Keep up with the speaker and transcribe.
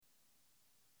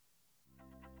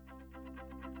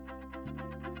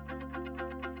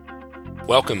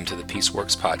Welcome to the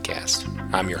Peaceworks Podcast.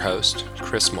 I'm your host,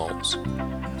 Chris Moles.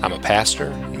 I'm a pastor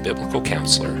and biblical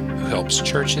counselor who helps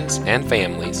churches and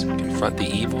families confront the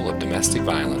evil of domestic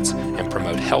violence and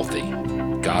promote healthy,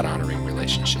 God-honoring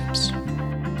relationships.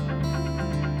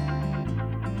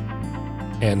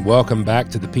 And welcome back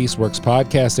to the Peaceworks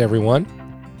Podcast, everyone.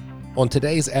 On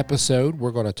today's episode,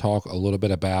 we're going to talk a little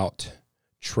bit about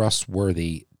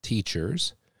trustworthy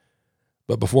teachers.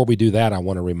 But before we do that, I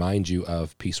want to remind you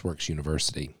of Peaceworks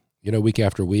University. You know, week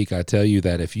after week, I tell you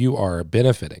that if you are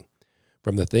benefiting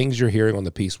from the things you're hearing on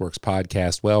the Peaceworks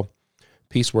podcast, well,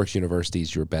 Peaceworks University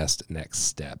is your best next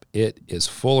step. It is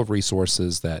full of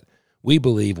resources that we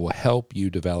believe will help you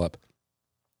develop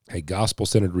a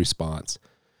gospel-centered response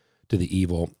to the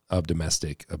evil of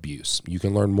domestic abuse. You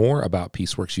can learn more about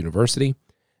Peaceworks University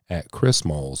at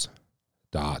chrismoles.org.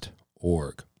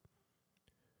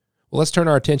 Well, let's turn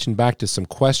our attention back to some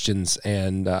questions,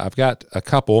 and I've got a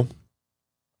couple.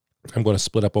 I'm going to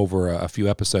split up over a few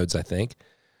episodes, I think,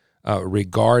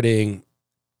 regarding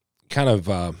kind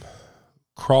of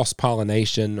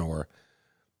cross-pollination or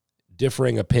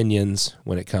differing opinions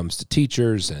when it comes to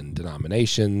teachers and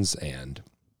denominations and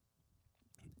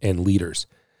leaders.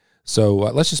 So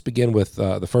let's just begin with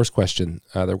the first question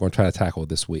that we're going to try to tackle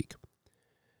this week.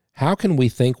 How can we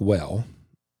think well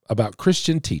about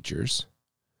Christian teachers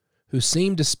who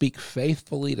seem to speak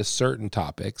faithfully to certain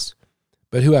topics,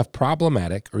 but who have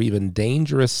problematic or even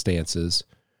dangerous stances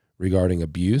regarding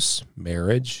abuse,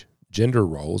 marriage, gender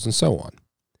roles, and so on?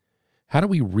 How do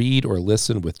we read or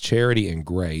listen with charity and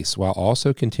grace while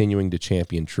also continuing to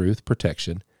champion truth,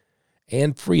 protection,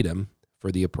 and freedom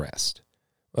for the oppressed?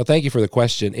 Well, thank you for the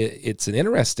question. It's an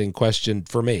interesting question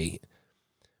for me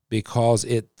because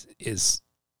it is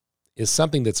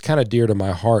something that's kind of dear to my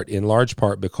heart, in large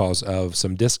part because of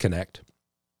some disconnect,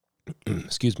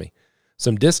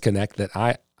 some disconnect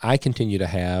that I continue to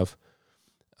have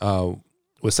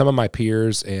with some of my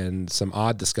peers and some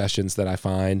odd discussions that I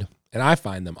find, and I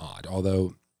find them odd,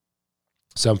 although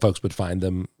some folks would find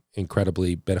them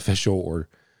incredibly beneficial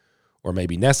or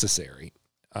maybe necessary,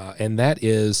 and that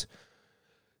is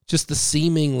just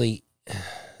the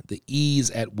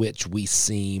ease at which we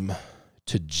seem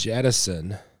to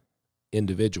jettison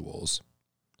individuals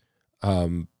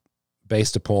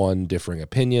based upon differing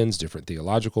opinions, different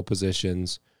theological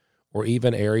positions, or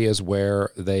even areas where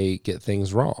they get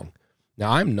things wrong.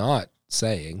 Now, I'm not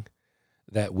saying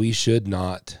that we should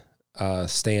not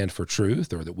stand for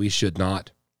truth or that we should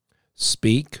not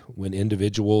speak when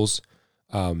individuals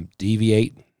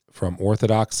deviate from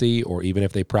orthodoxy, or even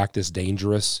if they practice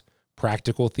dangerous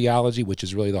practical theology, which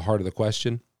is really the heart of the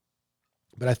question.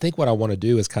 But I think what I want to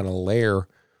do is kind of layer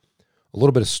a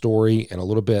little bit of story and a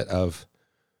little bit of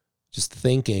just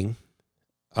thinking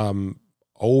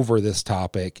over this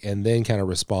topic, and then kind of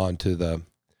respond to the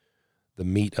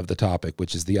meat of the topic,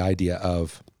 which is the idea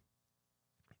of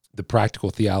the practical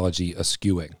theology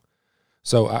eschewing.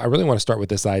 So I really want to start with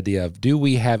this idea of, do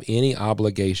we have any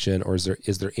obligation, or is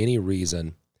there any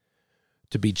reason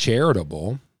to be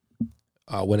charitable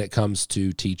when it comes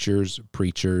to teachers,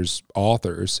 preachers,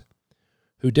 authors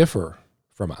who differ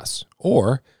from us?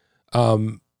 Or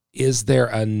does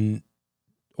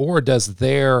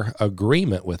their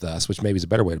agreement with us, which maybe is a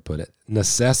better way to put it,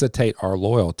 necessitate our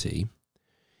loyalty,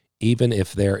 even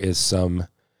if there is some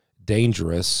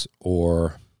dangerous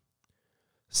or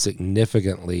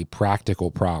significantly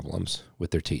practical problems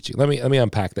with their teaching? Let me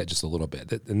unpack that just a little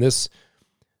bit. And this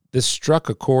struck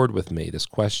a chord with me, this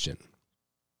question,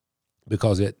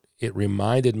 because it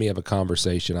reminded me of a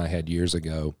conversation I had years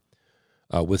ago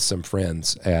with some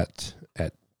friends at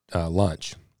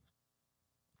lunch.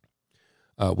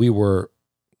 We were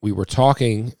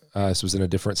talking. This was in a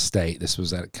different state. This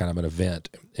was at kind of an event,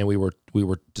 and we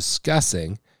were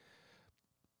discussing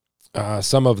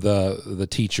some of the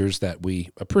teachers that we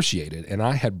appreciated, and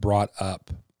I had brought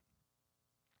up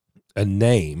a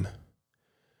name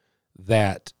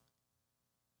that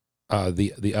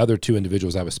the other two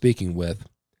individuals I was speaking with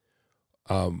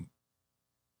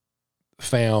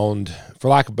found, for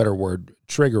lack of a better word,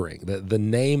 triggering. The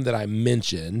name that I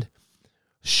mentioned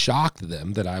shocked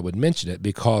them that I would mention it,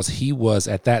 because he was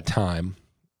at that time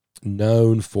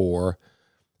known for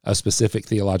a specific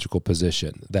theological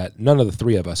position that none of the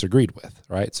three of us agreed with,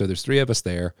 right? So there's three of us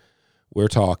there. We're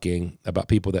talking about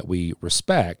people that we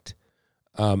respect,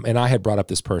 and I had brought up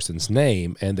this person's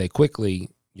name, and they quickly,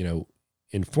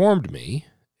 informed me,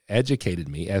 educated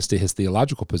me as to his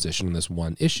theological position on this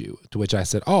one issue, to which I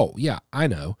said, oh, yeah, I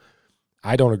know.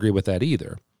 I don't agree with that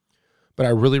either. But I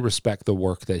really respect the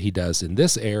work that he does in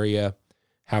this area,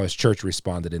 how his church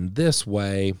responded in this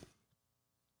way.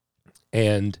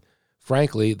 And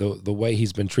frankly, the way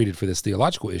he's been treated for this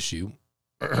theological issue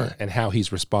and how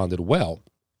he's responded well,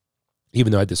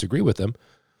 even though I disagree with him,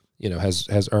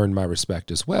 has earned my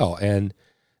respect as well. And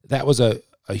that was a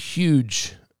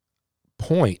huge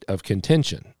point of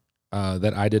contention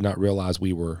that I did not realize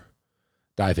we were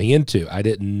diving into. I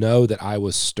didn't know that I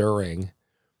was stirring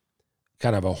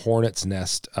kind of a hornet's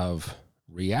nest of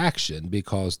reaction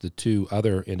because the two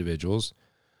other individuals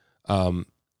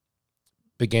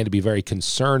began to be very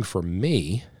concerned for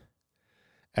me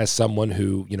as someone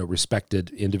who, respected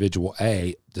individual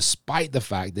A, despite the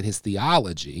fact that his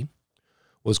theology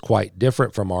was quite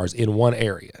different from ours in one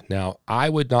area. Now, I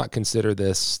would not consider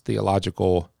this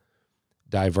theological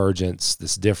divergence,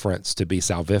 this difference, to be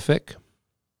salvific.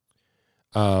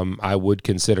 I would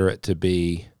consider it to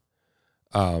be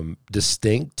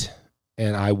distinct,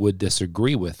 and I would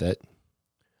disagree with it.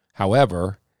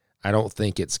 However, I don't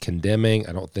think it's condemning.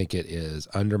 I don't think it is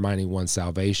undermining one's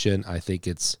salvation. I think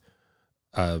it's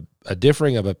a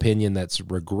differing of opinion that's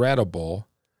regrettable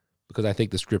because I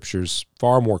think the Scripture's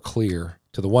far more clear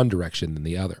to the one direction than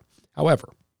the other. However,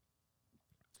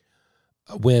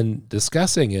 when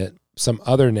discussing it, some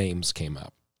other names came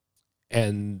up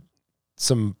and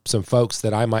some folks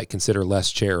that I might consider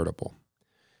less charitable.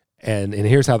 And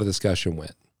here's how the discussion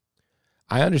went.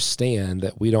 I understand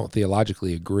that we don't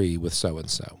theologically agree with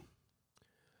so-and-so,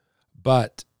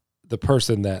 but the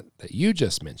person that you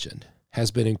just mentioned has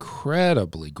been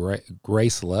incredibly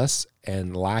graceless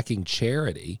and lacking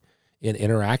charity in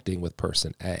interacting with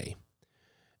person A.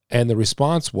 And the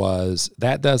response was,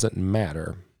 that doesn't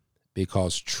matter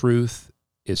because truth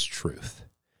is truth.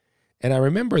 And I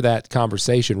remember that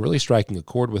conversation really striking a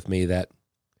chord with me, that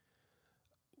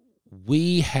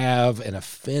we have an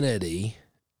affinity,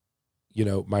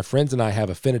 my friends and I have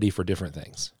affinity for different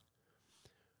things.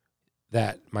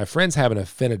 That my friends have an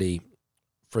affinity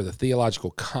for the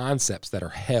theological concepts that are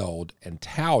held and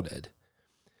touted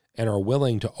and are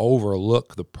willing to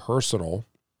overlook the personal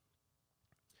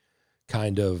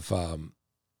kind of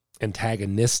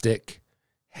antagonistic,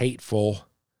 hateful,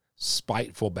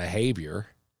 spiteful behavior,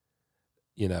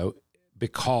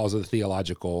 because of the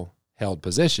theological held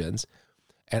positions.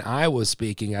 And I was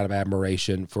speaking out of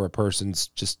admiration for a person's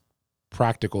just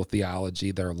practical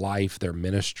theology, their life, their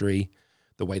ministry,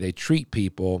 the way they treat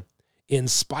people, in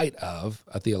spite of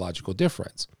a theological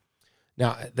difference.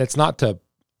 Now, that's not to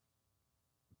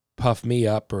puff me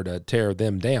up or to tear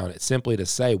them down. It's simply to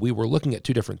say we were looking at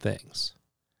two different things.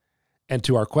 And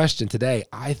to our question today,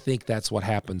 I think that's what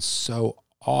happens so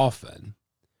often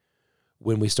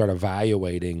when we start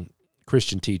evaluating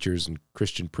Christian teachers and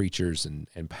Christian preachers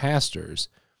and pastors.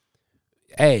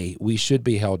 A, we should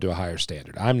be held to a higher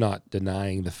standard. I'm not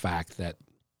denying the fact that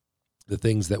the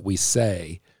things that we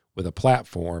say with a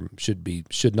platform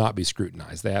should not be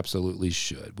scrutinized. They absolutely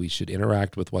should. We should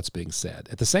interact with what's being said.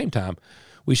 At the same time,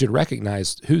 we should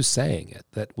recognize who's saying it,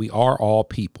 that we are all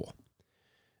people.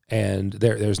 And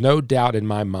there's no doubt in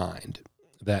my mind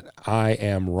that I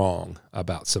am wrong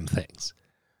about some things.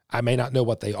 I may not know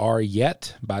what they are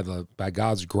yet. By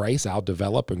God's grace, I'll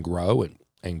develop and grow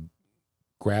and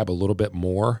grab a little bit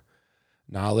more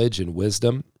knowledge and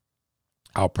wisdom.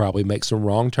 I'll probably make some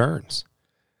wrong turns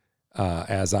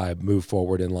as I move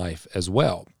forward in life as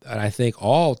well. And I think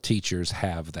all teachers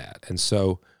have that. And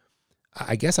so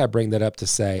I guess I bring that up to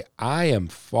say I am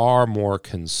far more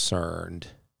concerned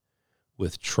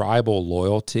with tribal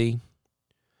loyalty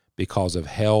because of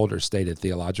held or stated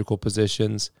theological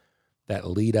positions that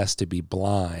lead us to be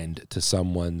blind to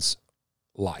someone's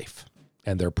life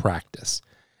and their practice.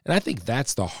 And I think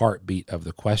that's the heartbeat of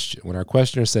the question. When our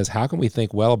questioner says, how can we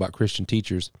think well about Christian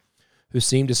teachers who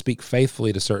seem to speak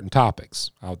faithfully to certain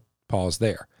topics? I'll pause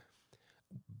there.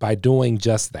 By doing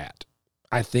just that,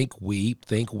 I think we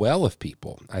think well of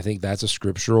people. I think that's a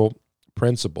scriptural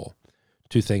principle,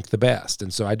 to think the best.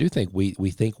 And so I do think we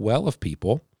think well of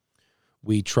people.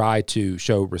 We try to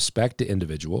show respect to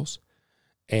individuals.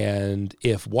 And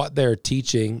if what they're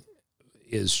teaching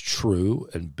is true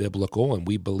and biblical, and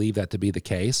we believe that to be the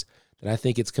case, then I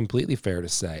think it's completely fair to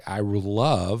say, I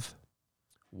love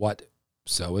what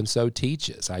so-and-so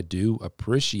teaches. I do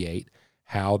appreciate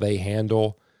how they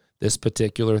handle this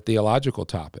particular theological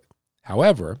topic.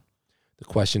 However, the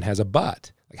question has a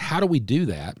but. Like, how do we do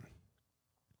that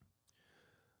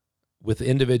with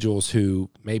individuals who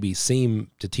maybe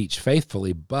seem to teach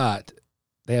faithfully, but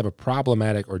they have a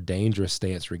problematic or dangerous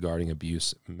stance regarding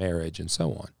abuse, marriage, and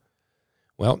so on?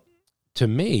 Well, to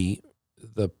me,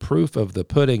 the proof of the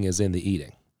pudding is in the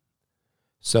eating.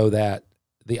 So that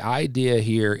the idea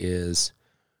here is,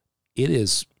 it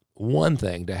is one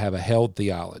thing to have a held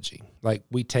theology. Like,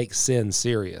 we take sin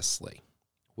seriously.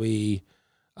 We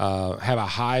have a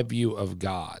high view of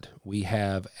God. We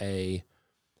have a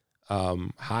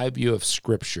high view of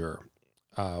Scripture.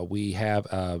 We have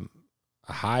a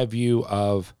high view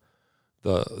of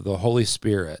the Holy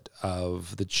Spirit,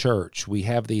 of the church. We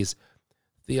have these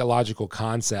theological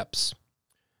concepts,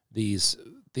 these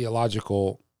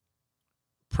theological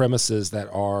premises that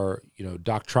are,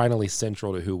 doctrinally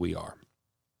central to who we are.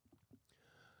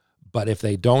 But if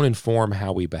they don't inform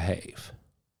how we behave,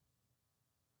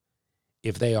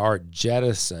 if they are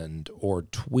jettisoned or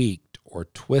tweaked or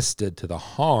twisted to the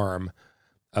harm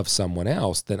of someone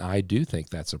else, then I do think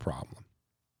that's a problem.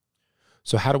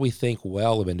 So how do we think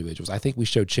well of individuals? I think we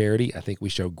show charity. I think we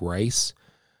show grace.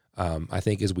 I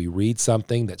think as we read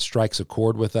something that strikes a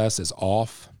chord with us as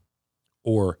off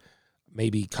or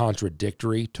maybe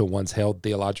contradictory to one's held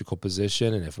theological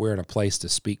position, and if we're in a place to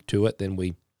speak to it, then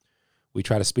we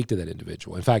try to speak to that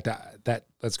individual. In fact,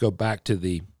 let's go back to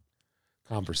the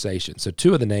conversation. So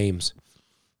two of the names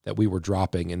that we were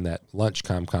dropping in that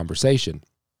lunchtime conversation,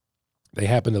 they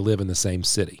happen to live in the same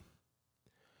city.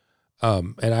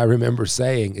 And I remember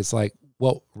saying, it's like,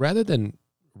 well, rather than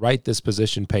write this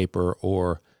position paper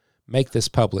or make this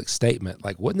public statement,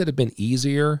 like, wouldn't it have been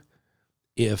easier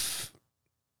if,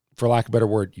 for lack of a better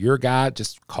word, your guy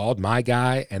just called my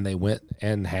guy and they went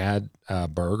and had a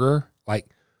burger? Like,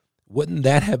 wouldn't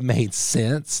that have made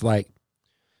sense? Like,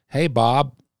 hey,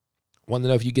 Bob, wanted to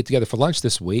know if you get together for lunch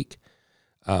this week.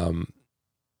 We'd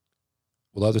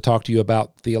love to talk to you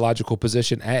about theological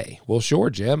position A. Well, sure,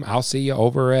 Jim. I'll see you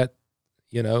over at,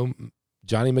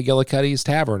 Johnny McGillicuddy's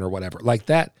Tavern or whatever. Like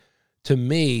that, to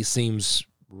me, seems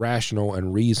rational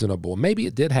and reasonable. Maybe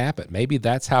it did happen. Maybe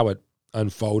that's how it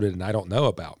unfolded and I don't know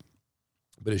about.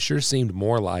 But it sure seemed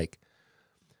more like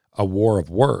a war of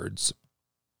words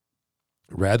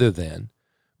rather than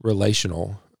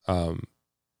relational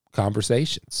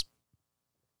conversations.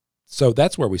 So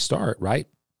that's where we start, right?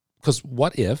 Because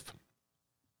what if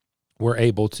we're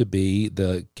able to be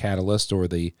the catalyst or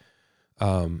the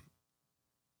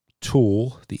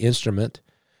tool, the instrument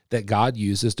that God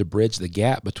uses to bridge the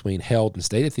gap between held and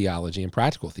stated theology and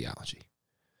practical theology,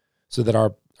 so that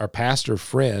our pastor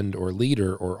friend or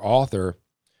leader or author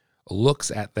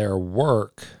looks at their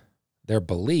work, their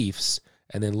beliefs,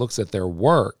 and then looks at their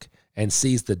work and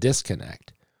sees the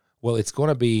disconnect. Well, it's going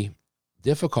to be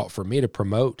difficult for me to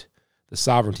promote the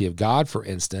sovereignty of God, for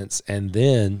instance, and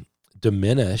then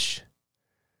diminish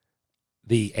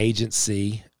the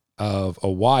agency of a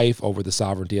wife over the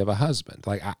sovereignty of a husband.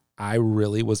 Like I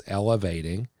really was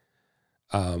elevating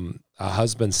a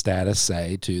husband status,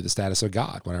 say, to the status of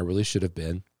God, when I really should have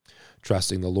been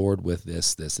trusting the Lord with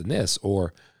this, and this.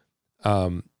 Or,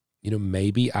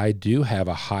 maybe I do have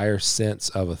a higher sense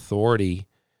of authority.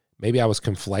 Maybe I was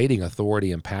conflating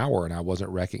authority and power, and I wasn't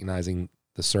recognizing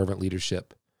the servant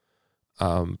leadership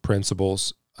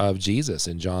principles of Jesus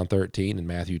in John 13 and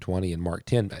Matthew 20 and Mark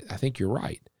 10. I think you're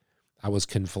right. I was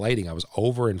conflating. I was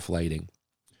overinflating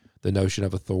the notion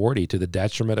of authority to the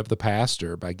detriment of the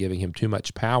pastor by giving him too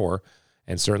much power,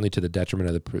 and certainly to the detriment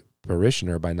of the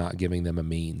parishioner by not giving them a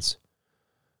means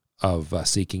of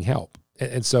seeking help.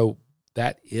 And so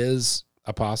that is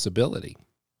a possibility.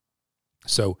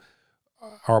 So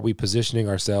are we positioning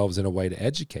ourselves in a way to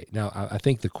educate? Now, I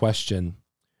think the question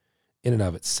in and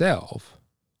of itself,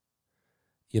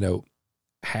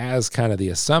 has kind of the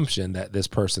assumption that this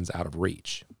person's out of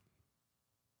reach,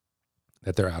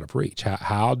 that they're out of reach.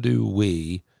 How do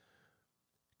we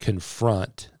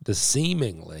confront the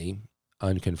seemingly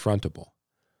unconfrontable?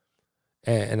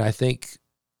 And I think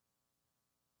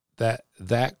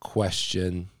that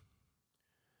question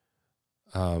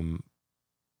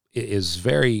is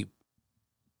very,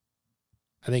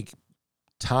 I think,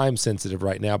 time sensitive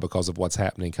right now because of what's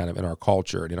happening kind of in our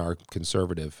culture and in our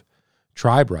conservative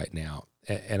tribe right now.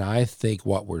 And I think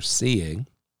what we're seeing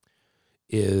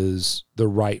is the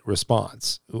right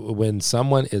response. When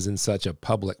someone is in such a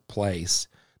public place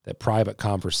that private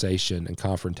conversation and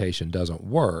confrontation doesn't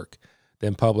work,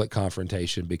 then public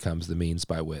confrontation becomes the means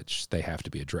by which they have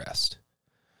to be addressed.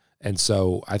 And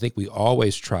so I think we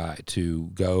always try to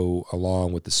go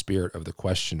along with the spirit of the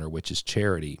questioner, which is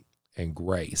charity and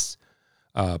grace.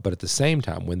 But at the same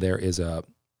time, when there is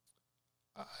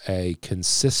a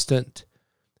consistent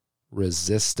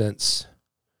resistance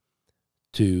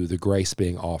to the grace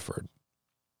being offered,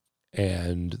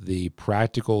 and the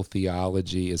practical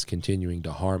theology is continuing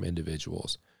to harm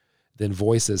individuals, then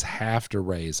voices have to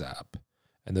raise up,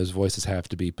 and those voices have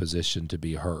to be positioned to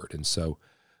be heard. And so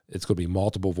it's going to be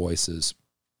multiple voices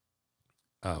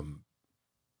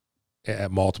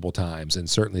at multiple times, and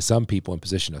certainly some people in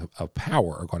position of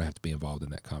power are going to have to be involved in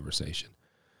that conversation.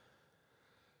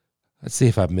 Let's see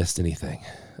if I've missed anything.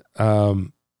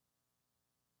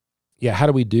 Yeah, how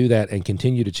do we do that and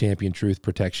continue to champion truth,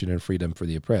 protection, and freedom for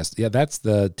the oppressed? Yeah, that's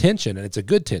the tension, and it's a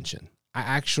good tension. I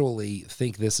actually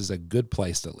think this is a good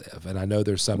place to live, and I know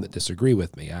there's some that disagree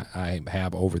with me. I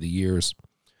have, over the years,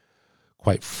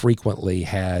 quite frequently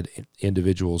had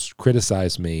individuals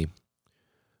criticize me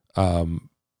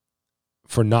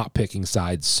for not picking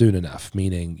sides soon enough,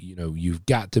 meaning, you've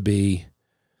got to be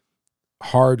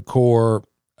hardcore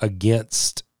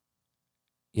against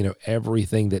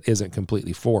everything that isn't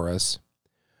completely for us,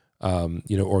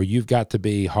 or you've got to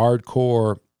be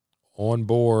hardcore on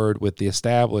board with the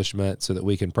establishment so that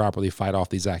we can properly fight off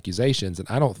these accusations. And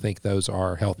I don't think those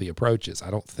are healthy approaches.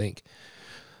 I don't think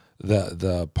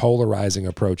the polarizing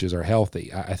approaches are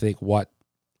healthy. I think what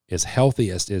is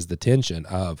healthiest is the tension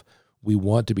of, we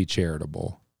want to be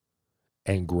charitable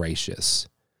and gracious,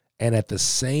 and at the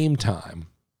same time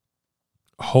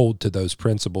hold to those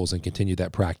principles and continue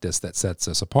that practice that sets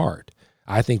us apart.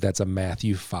 I think that's a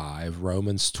Matthew 5,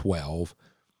 Romans 12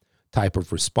 type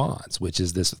of response, which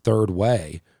is this third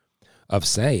way of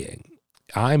saying,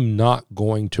 I'm not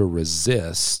going to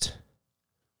resist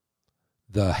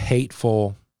the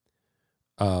hateful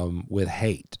with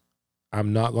hate.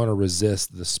 I'm not going to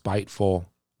resist the spiteful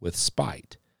with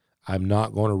spite. I'm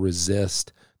not going to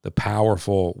resist the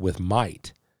powerful with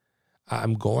might.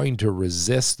 I'm going to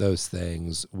resist those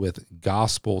things with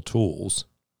gospel tools,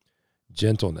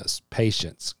 gentleness,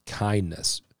 patience,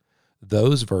 kindness,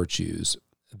 those virtues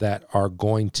that are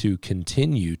going to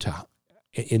continue to,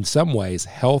 in some ways,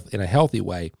 in a healthy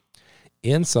way,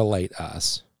 insulate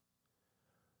us,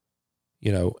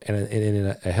 and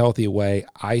in a healthy way,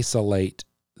 isolate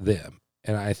them.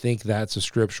 And I think that's a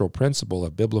scriptural principle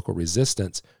of biblical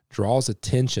resistance, draws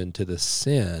attention to the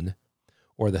sin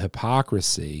or the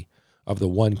hypocrisy of the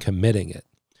one committing it,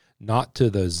 not to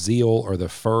the zeal or the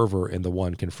fervor in the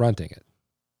one confronting it.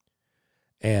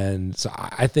 And so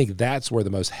I think that's where the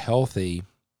most healthy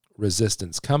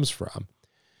resistance comes from,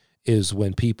 is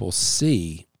when people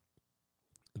see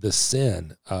the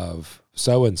sin of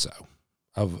so-and-so,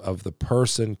 of the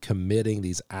person committing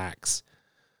these acts,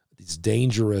 these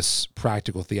dangerous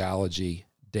practical theology,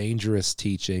 dangerous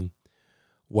teaching,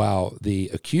 while the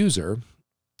accuser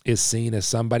is seen as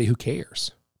somebody who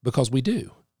cares. Because we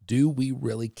do. Do we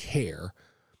really care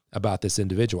about this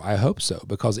individual? I hope so,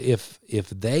 because if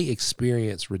they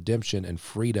experience redemption and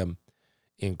freedom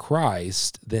in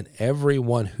Christ, then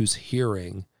everyone who's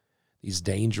hearing these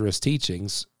dangerous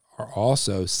teachings are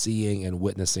also seeing and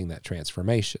witnessing that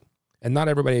transformation. And not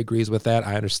everybody agrees with that,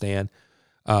 I understand.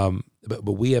 But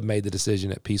we have made the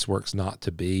decision at Peaceworks not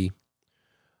to be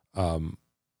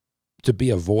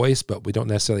a voice, but we don't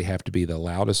necessarily have to be the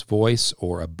loudest voice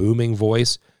or a booming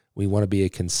voice. We want to be a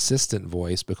consistent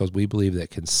voice, because we believe that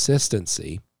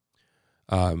consistency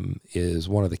is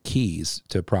one of the keys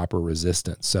to proper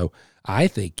resistance. So I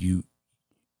think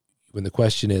when the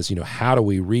question is, how do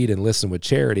we read and listen with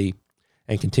charity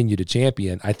and continue to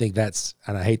champion? I think that's,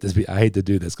 and I hate to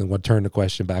do this because I'm going to turn the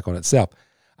question back on itself.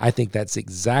 I think that's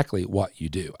exactly what you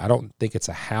do. I don't think it's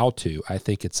a how-to. I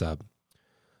think it's a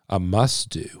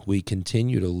must-do. We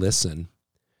continue to listen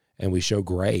and we show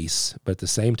grace, but at the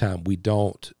same time, we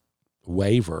don't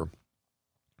waver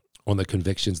on the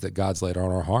convictions that God's laid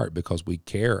on our heart, because we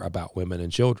care about women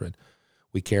and children.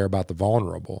 We care about the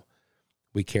vulnerable.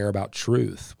 We care about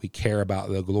truth. We care about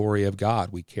the glory of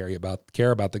God. We care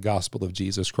about the gospel of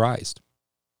Jesus Christ.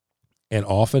 And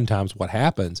oftentimes what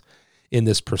happens in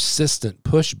this persistent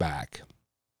pushback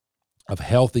of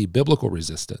healthy biblical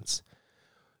resistance,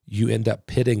 you end up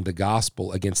pitting the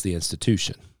gospel against the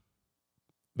institution.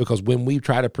 Because when we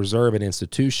try to preserve an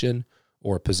institution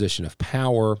or a position of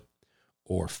power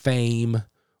or fame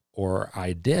or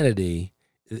identity,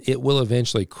 it will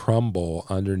eventually crumble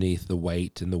underneath the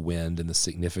weight and the wind and the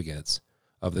significance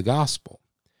of the gospel.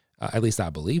 At least I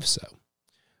believe so.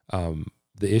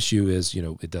 The issue is,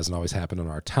 it doesn't always happen on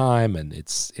our time, and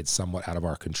it's somewhat out of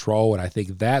our control. And I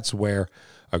think that's where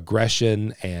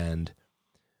aggression and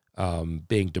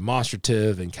being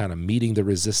demonstrative and kind of meeting the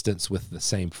resistance with the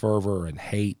same fervor and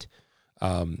hate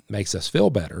makes us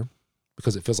feel better,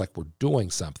 because it feels like we're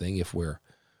doing something if we're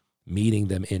meeting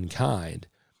them in kind.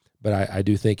 But I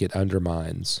do think it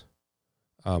undermines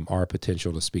our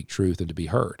potential to speak truth and to be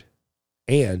heard,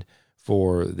 and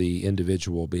for the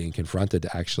individual being confronted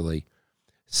to actually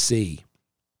see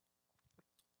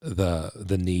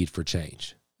the need for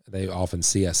change. They often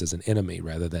see us as an enemy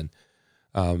rather than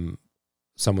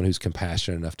someone who's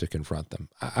compassionate enough to confront them.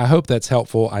 I hope that's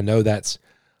helpful. I know that's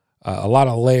a lot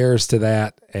of layers to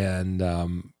that, and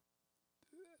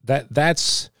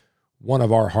that's one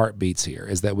of our heartbeats here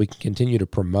is that we can continue to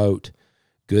promote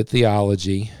good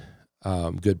theology,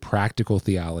 good practical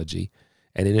theology,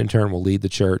 and it in turn will lead the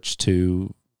church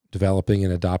to developing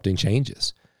and adopting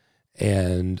changes.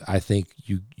 And I think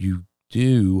you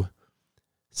do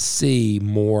see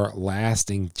more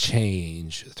lasting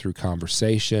change through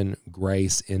conversation,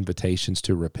 grace, invitations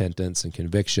to repentance and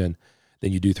conviction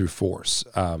than you do through force.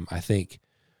 I think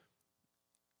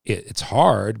it's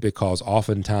hard because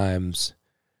oftentimes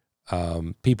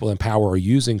people in power are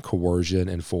using coercion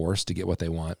and force to get what they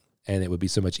want, and it would be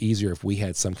so much easier if we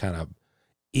had some kind of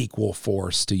equal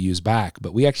force to use back.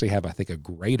 But we actually have, I think, a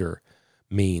greater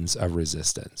means of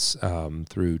resistance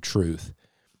through truth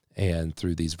and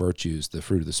through these virtues, the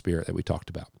fruit of the Spirit that we talked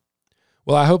about.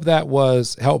 Well, I hope that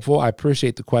was helpful. I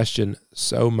appreciate the question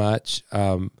so much.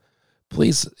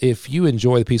 Please, if you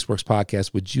enjoy the Peaceworks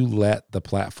podcast, would you let the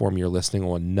platform you're listening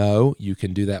on know? You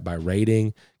can do that by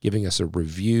rating, giving us a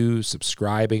review,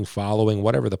 subscribing, following,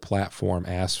 whatever the platform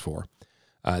asks for.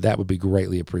 That would be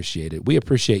greatly appreciated. We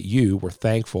appreciate you. We're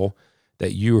thankful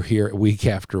that you're here week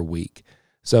after week.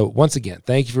 So once again,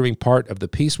 thank you for being part of the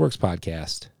Peaceworks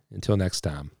podcast. Until next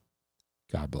time,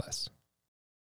 God bless.